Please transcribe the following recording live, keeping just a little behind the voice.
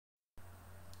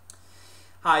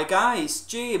Hi guys,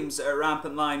 James at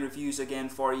RampantLionReviews again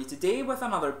for you today with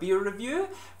another beer review.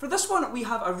 For this one we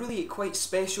have a really quite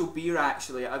special beer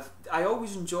actually. I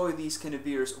always enjoy these kind of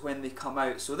beers when they come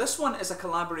out. So this one is a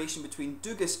collaboration between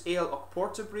och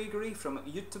Porterbryggeri from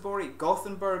Göteborg,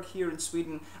 Gothenburg here in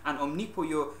Sweden, and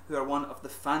Omnipollo, who are one of the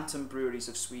phantom breweries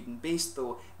of Sweden, based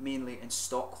though mainly in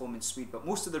Stockholm in Sweden, but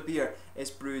most of their beer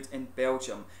is brewed in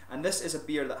Belgium. And this is a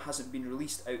beer that hasn't been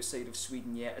released outside of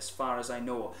Sweden yet as far as I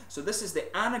know. So this is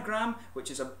the Anagram, which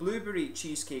is a blueberry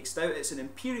cheesecake stout. It's an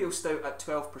Imperial stout at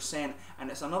 12%, and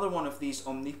it's another one of these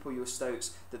Omnipollo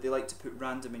stouts that they like to put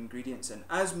random ingredients in.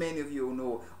 As many of you will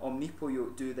know,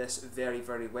 Omnipollo do this very,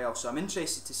 very well. So I'm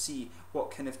interested to see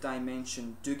what kind of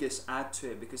dimension Dugas add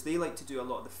to it, because they like to do a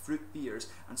lot of the fruit beers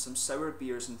and some sour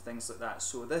beers and things like that.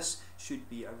 So this should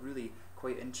be a really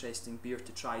quite interesting beer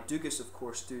to try. Dugas, of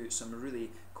course, do some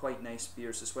really quite nice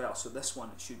beers as well, so this one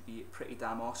should be pretty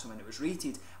damn awesome, and it was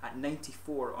rated at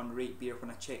 94 on Rate Beer when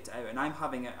I checked it out, and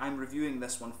I'm reviewing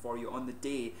this one for you on the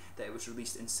day that it was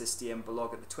released in System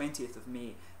Blog at the 20th of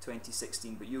May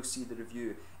 2016, but you'll see the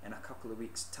review in a couple of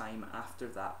weeks time after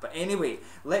that. But anyway,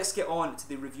 let's get on to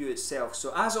the review itself.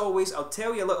 So as always, I'll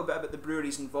tell you a little bit about the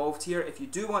breweries involved here. If you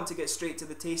do want to get straight to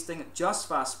the tasting, just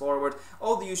fast forward.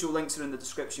 All the usual links are in the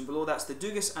description below. That's the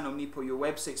Dugas and Omnipollo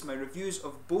websites, my reviews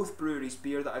of both breweries'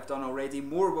 beer that I've done already.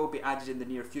 More will be added in the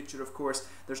near future, of course.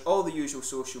 There's all the usual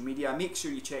social media. Make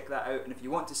sure you check that out, and if you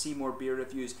want to see more beer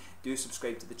reviews, do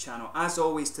subscribe to the channel. As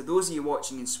always, to those of you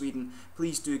watching in Sweden,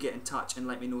 please do get in touch and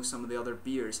let me know some of the other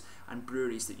beers and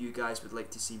breweries that you guys would like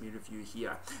to see me review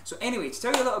here. So anyway, to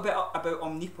tell you a little bit about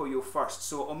Omnipollo first.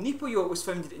 So Omnipollo was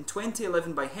founded in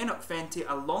 2011 by Henok Fenty,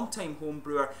 a long-time home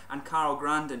brewer, and Carl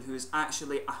Grandin, who is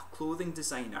actually a clothing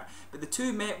designer. But the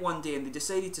two met one day and they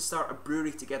decided to start a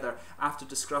brewery together after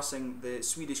discussing the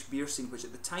Swedish beer scene, which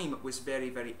at the time was very,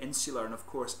 very insular, and of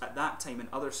course at that time in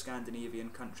other Scandinavian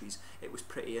countries it was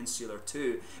pretty insular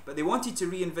too. But they wanted to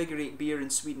reinvigorate beer in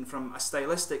Sweden from a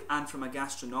stylistic and from a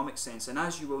gastronomic sense, and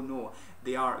as you will know,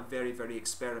 they are very, very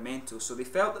experimental. So they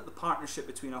felt that the partnership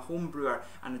between a home brewer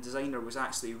and a designer was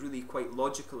actually really quite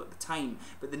logical at the time.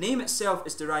 But the name itself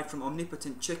is derived from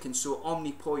omnipotent chicken, so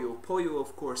Omnipollo. Pollo,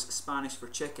 of course, Spanish for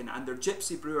chicken, and they're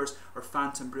gypsy brewers or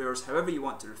phantom brewers, however you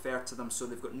want to refer to them. So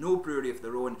they've got no brewery of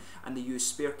their own, and they use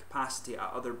spare capacity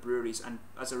at other breweries, and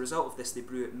as a result of this they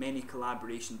brew many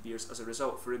collaboration beers as a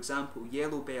result. For example,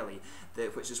 Yellow Belly,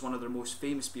 which is one of their most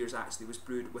famous beers actually, was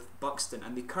brewed with Buxton,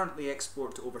 and they currently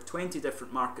export to over 20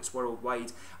 different markets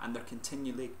worldwide, and they're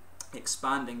continually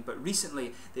expanding. But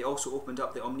recently they also opened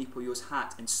up the Omnipollo's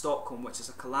Hat in Stockholm, which is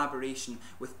a collaboration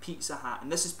with Pizza Hut,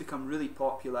 and this has become really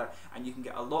popular, and you can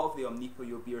get a lot of the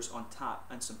Omnipollo beers on tap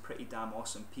and some pretty damn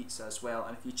awesome pizza as well.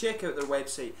 And if you check out their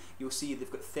website, you'll see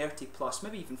they've got 30 plus,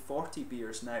 maybe even 40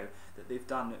 beers now that they've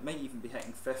done. It might even be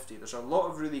hitting 50. There's a lot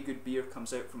of really good beer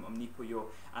comes out from Omnipollo,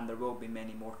 and there will be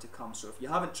many more to come. So if you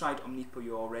haven't tried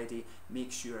Omnipollo already,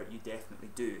 make sure you definitely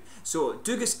do. So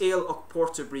Dugas och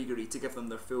Porterbryggeri, to give them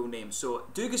their full name. So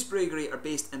Dugas Brewery are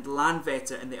based in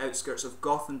Landvetter in the outskirts of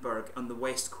Gothenburg on the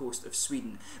west coast of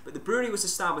Sweden. But the brewery was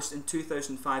established in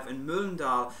 2005 in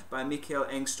Mölndal by Mikael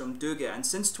Engström Duga, and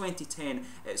since 2010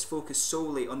 it's focused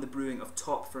solely on the brewing of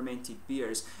top fermented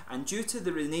beers. And due to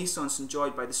the renaissance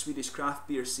enjoyed by the Swedish craft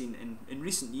beer scene in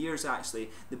recent years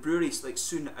actually, the brewery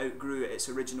soon outgrew its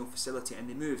original facility and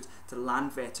they moved to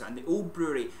Landvetter. And the old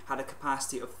brewery had a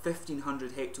capacity of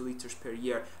 1,500 hectolitres per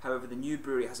year, however the new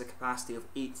brewery has a capacity of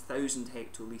 8,000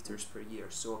 hectolitres per year.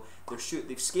 So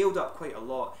they've scaled up quite a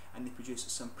lot, and they produce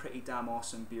some pretty damn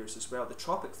awesome beers as well. The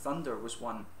Tropic Thunder was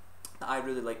one that I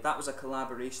really like. That was a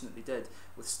collaboration that they did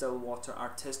with Stillwater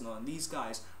Artisanal, and these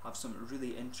guys have some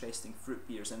really interesting fruit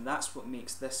beers, and that's what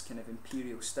makes this kind of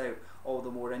Imperial stout all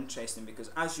the more interesting, because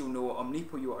as you'll know,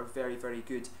 Omnipollo are very, very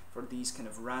good for these kind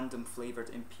of random flavoured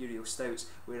Imperial stouts,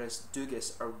 whereas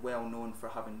Dugas are well known for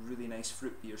having really nice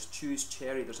fruit beers. Choose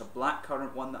cherry, there's a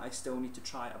blackcurrant one that I still need to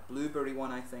try, a blueberry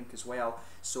one I think as well.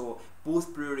 So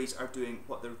both breweries are doing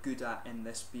what they're good at in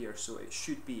this beer, so it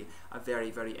should be a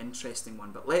very, very interesting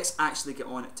one. But let's actually get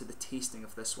on to the tasting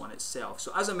of this one itself.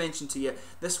 So as I mentioned to you,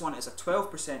 this one is a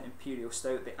 12% Imperial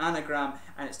stout, the Anagram,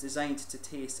 and it's designed to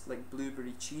taste like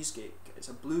blueberry cheesecake. It's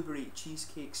a blueberry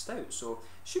cheesecake stout, so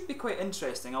should be quite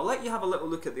interesting. I'll let you have a little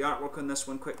look at the artwork on this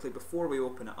one quickly before we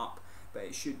open it up, but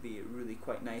it should be really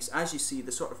quite nice. As you see,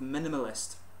 the sort of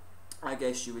minimalist, I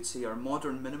guess you would say, or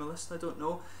modern minimalist, I don't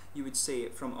know, you would say,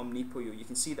 from Omnipollo. You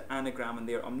can see the Anagram in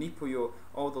there, Omnipollo,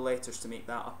 all the letters to make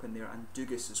that up in there, and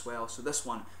Dugas as well. So this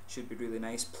one should be really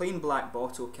nice. Plain black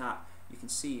bottle cap, you can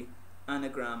see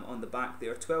Anagram on the back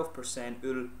there, 12%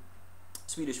 Ull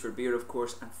Swedish for beer, of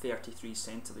course, and 33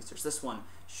 centilitres. This one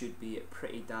should be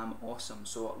pretty damn awesome.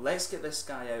 So let's get this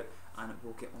guy out and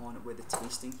we'll get on with the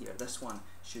tasting here. This one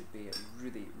should be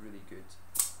really, really good.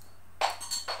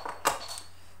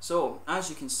 So, as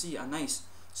you can see, a nice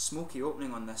smoky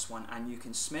opening on this one, and you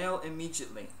can smell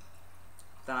immediately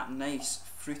that nice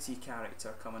fruity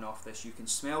character coming off this. You can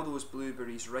smell those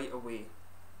blueberries right away,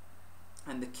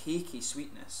 and the cakey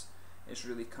sweetness is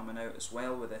really coming out as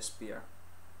well with this beer.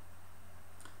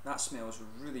 That smells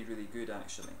really, really good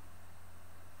actually.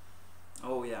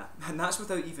 Oh yeah, and that's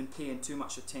without even paying too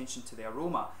much attention to the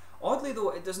aroma. Oddly though,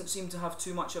 it doesn't seem to have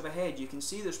too much of a head. You can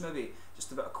see there's maybe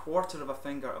just about a quarter of a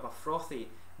finger of a frothy,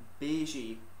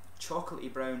 beigey,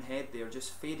 chocolatey brown head there, just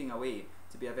fading away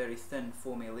to be a very thin,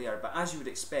 foamy layer. But as you would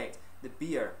expect, the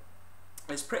beer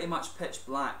is pretty much pitch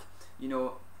black. You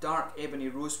know, dark ebony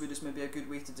rosewood is maybe a good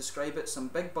way to describe it. Some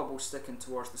big bubbles sticking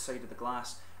towards the side of the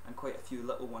glass, and quite a few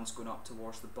little ones going up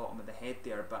towards the bottom of the head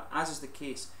there. But as is the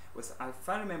case with, if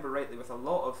I remember rightly, with a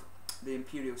lot of the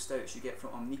Imperial stouts you get from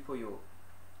Omnipollo,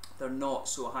 they're not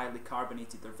so highly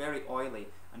carbonated. They're very oily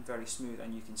and very smooth,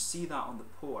 and you can see that on the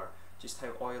pour, just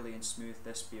how oily and smooth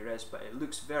this beer is. But it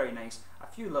looks very nice. A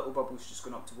few little bubbles just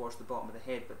going up towards the bottom of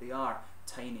the head, but they are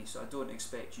tiny, so I don't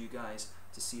expect you guys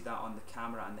to see that on the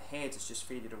camera. And the head has just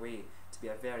faded away to be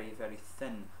a very, very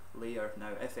thin layer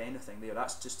now, if anything there.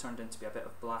 That's just turned into be a bit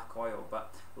of black oil.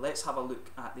 But let's have a look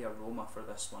at the aroma for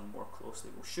this one more closely.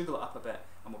 We'll sugar it up a bit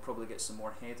and we'll probably get some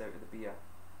more head out of the beer.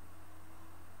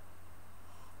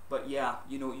 But yeah,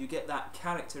 you know, you get that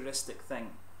characteristic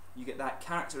thing. You get that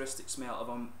characteristic smell of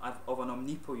an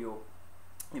Omnipollo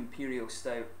Imperial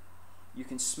Stout. You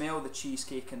can smell the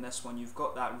cheesecake in this one. You've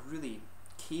got that really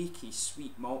cakey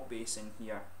sweet malt base in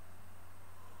here.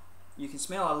 You can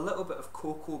smell a little bit of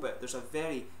cocoa, but there's a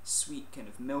very sweet kind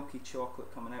of milky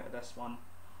chocolate coming out of this one.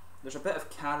 There's a bit of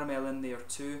caramel in there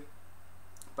too,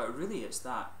 but really it's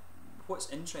that.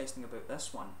 What's interesting about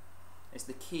this one is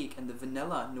the cake and the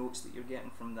vanilla notes that you're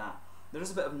getting from that. There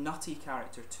is a bit of nutty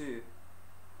character too.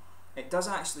 It does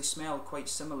actually smell quite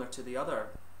similar to the other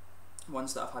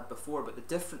ones that I've had before, but the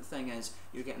different thing is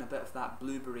you're getting a bit of that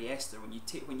blueberry ester.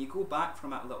 When you go back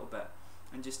from it a little bit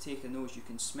and just take a nose, you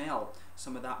can smell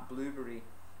some of that blueberry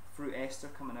fruit ester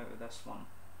coming out of this one.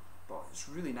 But it's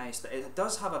really nice. It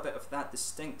does have a bit of that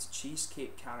distinct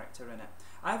cheesecake character in it.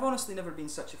 I've honestly never been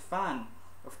such a fan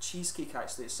of cheesecake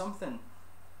actually. It's something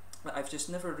that I've just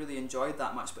never really enjoyed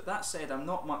that much. But that said, I'm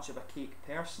not much of a cake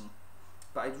person,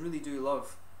 but I really do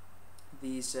love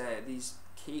these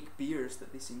cake beers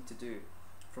that they seem to do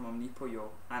from Omnipollo,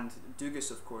 and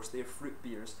Dugas, of course. Their fruit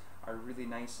beers are really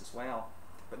nice as well.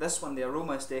 But this one, the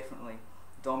aroma is definitely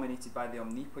dominated by the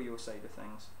Omnipollo side of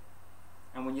things.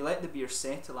 And when you let the beer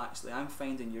settle, actually, I'm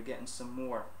finding you're getting some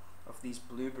more of these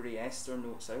blueberry ester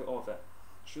notes out of it.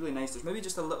 It's really nice. There's maybe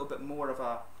just a little bit more of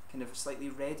a kind of slightly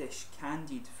reddish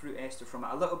candied fruit ester from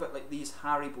it, a little bit like these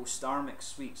Haribo Star Mix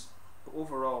sweets. But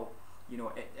overall, you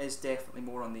know, it is definitely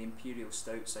more on the Imperial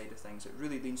Stout side of things. It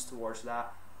really leans towards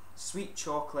that sweet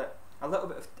chocolate, a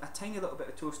tiny little bit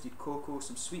of toasted cocoa,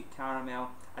 some sweet caramel,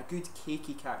 a good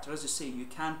cakey character. As I say, you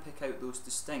can pick out those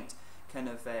distinct kind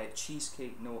of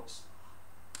cheesecake notes.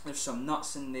 There's some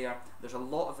nuts in there. There's a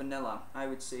lot of vanilla. I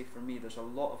would say for me, there's a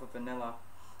lot of vanilla,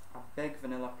 a big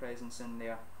vanilla presence in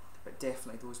there. But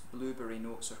definitely those blueberry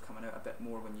notes are coming out a bit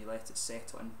more when you let it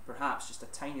settle, and perhaps just a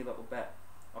tiny little bit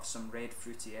of some red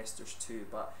fruity esters too.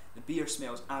 But the beer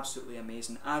smells absolutely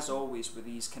amazing. As always with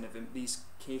these kind of these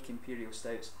cake Imperial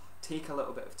Stouts, take a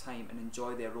little bit of time and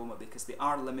enjoy the aroma, because they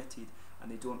are limited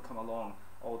and they don't come along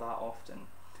all that often.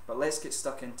 But let's get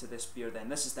stuck into this beer then.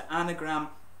 This is the Anagram,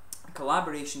 a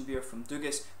collaboration beer from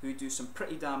Dugas, who do some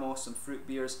pretty damn awesome fruit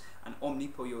beers, and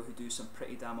Omnipollo, who do some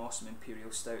pretty damn awesome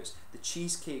Imperial Stouts. The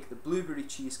cheesecake, the blueberry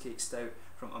cheesecake stout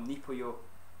from Omnipollo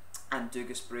and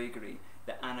Dugas Brewery,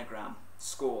 the Anagram.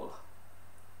 Skål!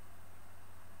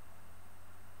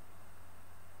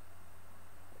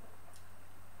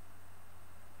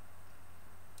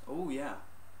 Oh yeah.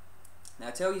 Now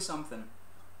I tell you something.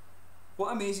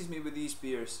 What amazes me with these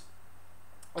beers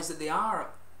is that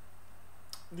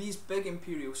these big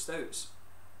Imperial Stouts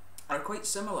are quite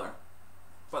similar,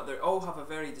 but they all have a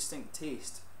very distinct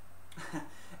taste.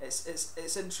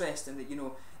 It's interesting that, you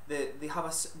know, they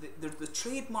have the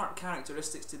trademark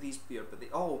characteristics to these beer, but they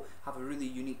all have a really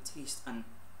unique taste. And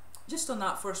just on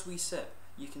that first wee sip,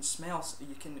 you can smell,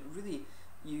 you can really,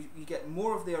 you get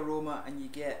more of the aroma, and you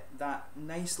get that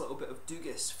nice little bit of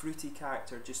Dugas fruity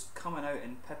character just coming out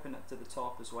and pipping it to the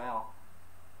top as well.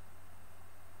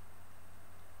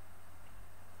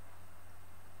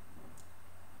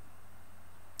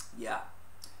 Yeah,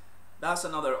 that's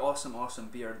another awesome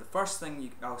beer. The first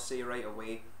thing I'll say right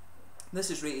away, this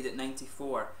is rated at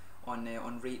 94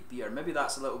 on Rate Beer. Maybe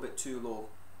that's a little bit too low.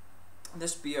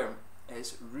 This beer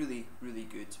is really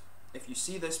good. If you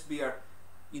see this beer,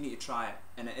 you need to try it,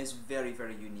 and it is very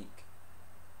unique.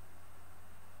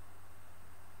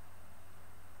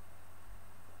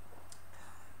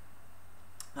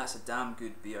 That's a damn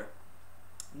good beer.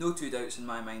 No two doubts in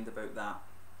my mind about that.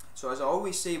 So as I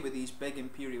always say with these big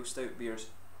Imperial Stout beers,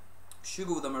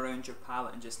 sugar them around your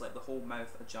palate and just let the whole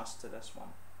mouth adjust to this one.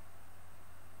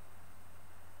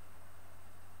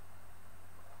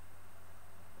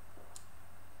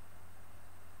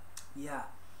 Yeah,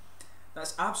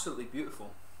 that's absolutely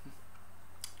beautiful.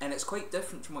 And it's quite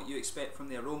different from what you expect from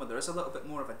the aroma. There is a little bit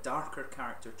more of a darker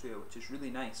character to it, which is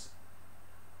really nice.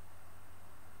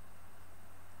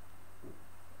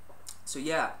 So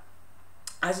yeah,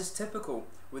 as is typical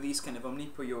with these kind of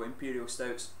Omnipollo Imperial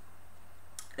Stouts,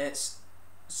 it's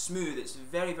smooth, it's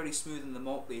very smooth in the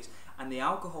malt base, and the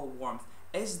alcohol warmth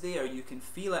is there. You can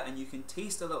feel it and you can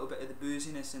taste a little bit of the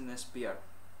booziness in this beer,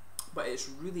 but it's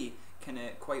really kind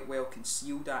of quite well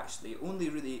concealed actually. It only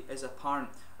really is apparent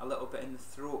a little bit in the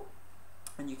throat,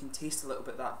 and you can taste a little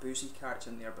bit of that boozy character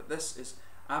in there, but this is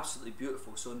absolutely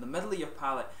beautiful. So in the middle of your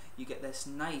palate you get this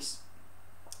nice,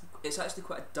 it's actually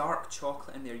quite a dark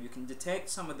chocolate in there. You can detect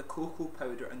some of the cocoa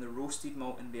powder and the roasted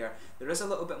malt in there. There is a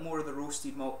little bit more of the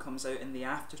roasted malt comes out in the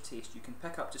aftertaste. You can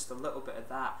pick up just a little bit of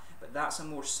that, but that's a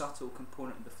more subtle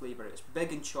component of the flavour. It's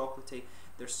big and chocolatey.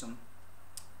 There's some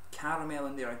caramel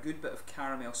in there, a good bit of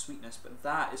caramel sweetness, but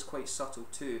that is quite subtle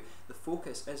too. The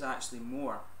focus is actually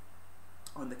more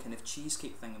on the kind of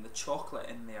cheesecake thing and the chocolate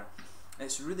in there.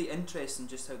 It's really interesting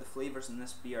just how the flavours in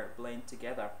this beer blend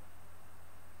together.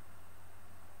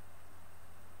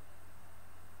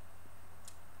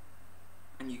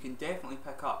 And you can definitely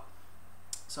pick up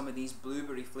some of these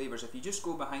blueberry flavours. If you just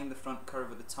go behind the front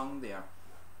curve of the tongue there,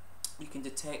 you can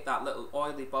detect that little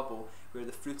oily bubble where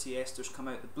the fruity esters come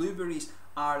out. The blueberries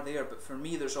are there, but for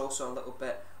me there's also a little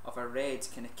bit of a red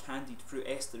kind of candied fruit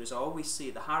ester. As I always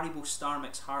say, the Haribo Star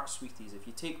Mix Heart Sweeties, if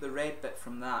you take the red bit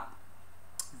from that,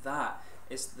 that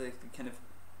is the kind of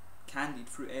candied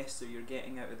fruit ester you're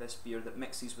getting out of this beer that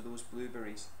mixes with those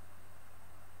blueberries.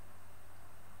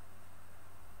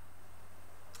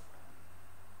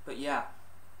 But yeah,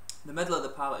 the middle of the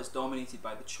palate is dominated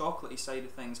by the chocolatey side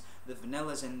of things. The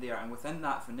vanilla's in there, and within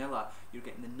that vanilla you're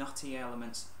getting the nutty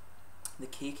elements, the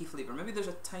cakey flavour. Maybe there's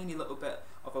a tiny little bit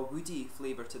of a woody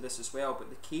flavour to this as well,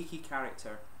 but the cakey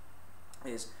character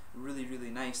is really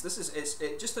nice.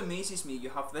 It just amazes me. You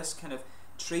have this kind of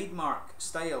trademark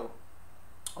style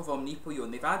of Omnipollo,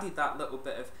 and they've added that little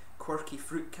bit of quirky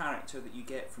fruit character that you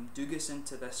get from Dugas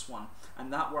into this one,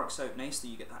 and that works out nicely.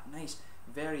 You get that nice,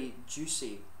 very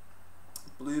juicy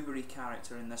blueberry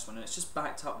character in this one, and it's just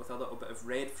backed up with a little bit of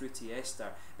red fruity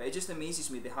ester. But it just amazes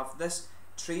me, they have this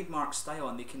trademark style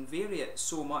and they can vary it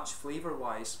so much flavour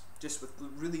wise just with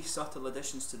really subtle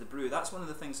additions to the brew. That's one of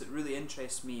the things that really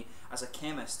interests me as a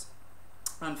chemist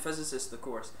and physicist, of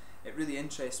course. It really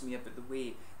interests me about the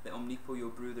way that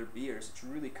Omnipollo brew their beers. It's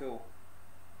really cool.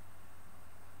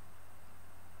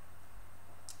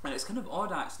 And it's kind of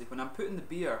odd actually, when I'm putting the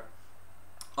beer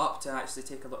up to actually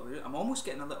take a little bit, I'm almost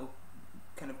getting a little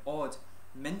kind of odd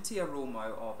minty aroma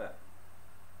out of it.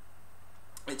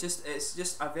 It's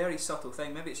just a very subtle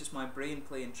thing. Maybe it's just my brain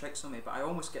playing tricks on me, but I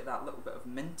almost get that little bit of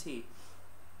minty,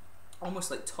 almost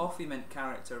like toffee mint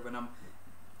character when I'm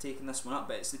taking this one up.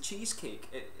 But it's the cheesecake.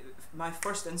 My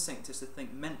first instinct is to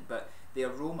think mint, but the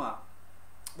aroma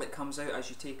that comes out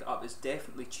as you take it up is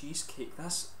definitely cheesecake.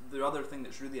 That's the other thing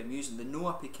that's really amusing. The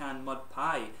Noa Pecan Mud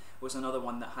Pie was another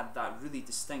one that had that really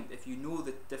distinct. If you know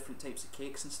the different types of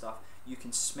cakes and stuff, you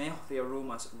can smell the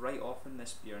aromas right off in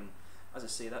this beer, and as I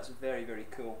say, that's very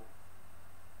cool.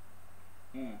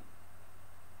 But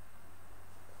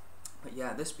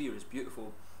yeah, this beer is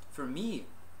beautiful. For me,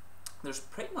 there's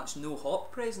pretty much no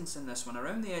hop presence in this one.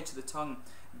 Around the edge of the tongue,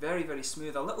 very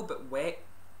smooth, a little bit wet.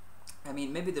 I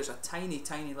mean, maybe there's a tiny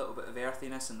little bit of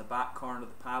earthiness in the back corner of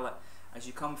the palate. As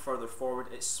you come further forward,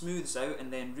 it smooths out,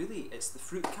 and then really it's the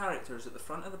fruit characters at the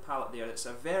front of the palate there. It's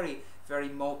a very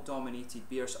malt dominated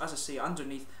beer. So as I say,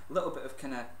 underneath a little bit of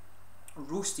kind of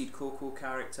roasted cocoa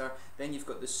character, then you've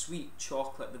got the sweet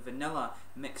chocolate, the vanilla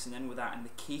mixing in with that, and the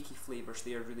cakey flavours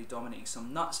there really dominating.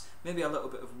 Some nuts, maybe a little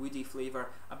bit of woody flavour,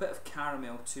 a bit of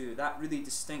caramel too, that really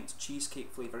distinct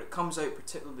cheesecake flavour. It comes out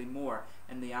particularly more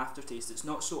in the aftertaste. It's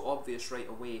not so obvious right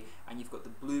away, and you've got the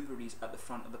blueberries at the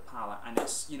front of the palate. And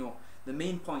it's, you know, the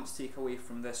main point to take away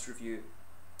from this review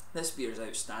This beer is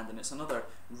outstanding. It's another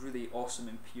really awesome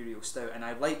Imperial Stout, and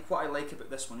what I like about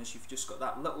this one is you've just got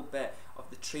that little bit of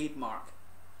the trademark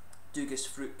Dugas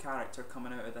fruit character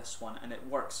coming out of this one, and it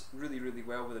works really, really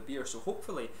well with the beer. So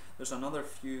hopefully there's another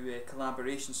few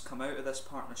collaborations come out of this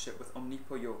partnership with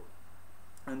Omnipollo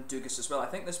and Dugas as well. I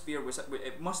think this beer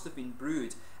it must have been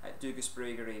brewed at Dugas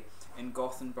Brewery in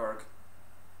Gothenburg.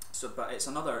 So, but it's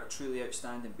another truly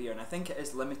outstanding beer, and I think it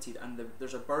is limited, and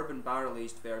there's a bourbon barrel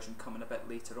aged version coming a bit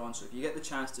later on, so if you get the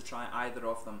chance to try either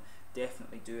of them,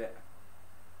 definitely do it.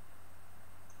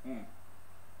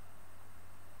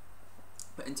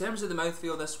 But in terms of the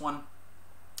mouthfeel of this one,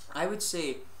 I would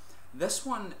say this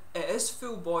one, it is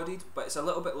full bodied, but it's a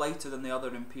little bit lighter than the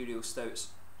other Imperial Stouts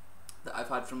that I've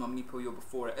had from Omnipollo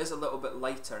before. It is a little bit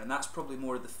lighter, and that's probably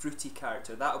more the fruity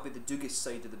character. That'll be the Dugas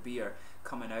side of the beer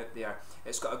coming out there.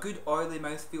 It's got a good oily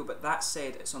mouthfeel, but that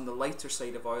said, it's on the lighter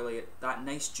side of oily. That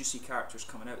nice juicy character's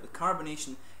coming out. The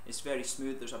carbonation is very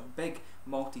smooth. There's a big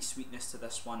malty sweetness to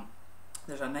this one.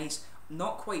 There's a nice,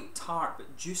 not quite tart,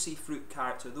 but juicy fruit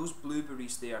character. Those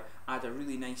blueberries there add a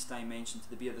really nice dimension to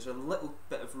the beer. There's a little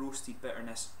bit of roasted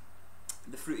bitterness,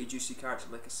 the fruity juicy character,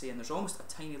 like I say, and there's almost a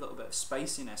tiny little bit of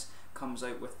spiciness comes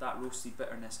out with that roasted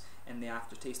bitterness in the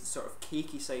aftertaste, the sort of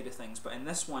cakey side of things. But in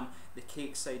this one, the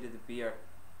cake side of the beer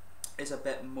is a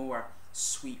bit more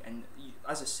sweet, and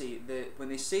as I say, when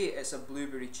they say it's a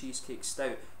blueberry cheesecake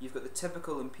stout, you've got the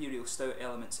typical Imperial Stout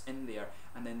elements in there,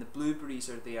 and then the blueberries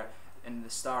are there in the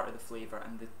start of the flavour,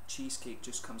 and the cheesecake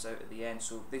just comes out at the end.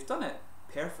 So they've done it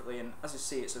perfectly, and as I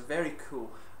say, it's a very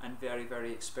cool and very,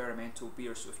 very experimental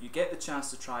beer. So if you get the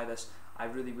chance to try this, I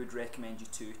really would recommend you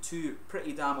to. Two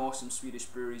pretty damn awesome Swedish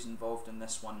breweries involved in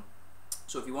this one.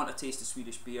 So if you want to taste a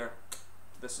Swedish beer,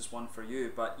 this is one for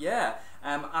you. But yeah,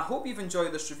 I hope you've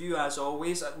enjoyed this review as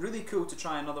always. Really cool to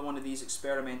try another one of these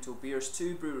experimental beers.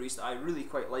 Two breweries that I really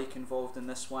quite like involved in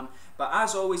this one. But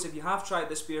as always, if you have tried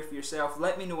this beer for yourself,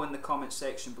 let me know in the comments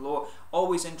section below.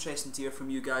 Always interesting to hear from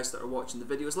you guys that are watching the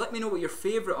videos. Let me know what your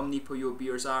favourite Omnipollo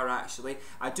beers are actually.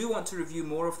 I do want to review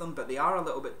more of them, but they are a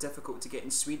little bit difficult to get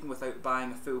in Sweden without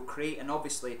buying a full crate, and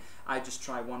obviously I just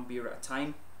try one beer at a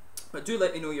time. But do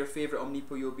let me know your favourite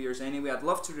Omnipollo beers anyway. I'd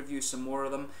love to review some more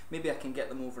of them. Maybe I can get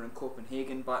them over in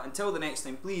Copenhagen. But until the next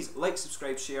time, please like,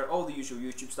 subscribe, share, all the usual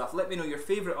YouTube stuff. Let me know your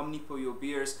favourite Omnipollo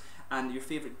beers and your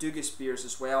favourite Dugas beers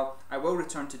as well. I will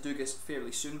return to Dugas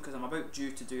fairly soon because I'm about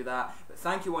due to do that. But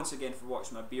thank you once again for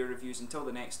watching my beer reviews. Until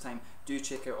the next time, do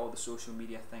check out all the social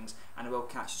media things, and I will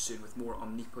catch you soon with more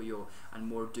Omnipollo and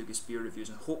more Dugas beer reviews,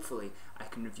 and hopefully I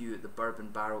can review the bourbon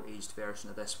barrel aged version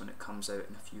of this when it comes out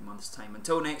in a few months time.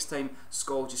 Until next time,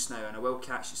 skål just now, and I will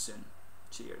catch you soon.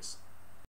 Cheers.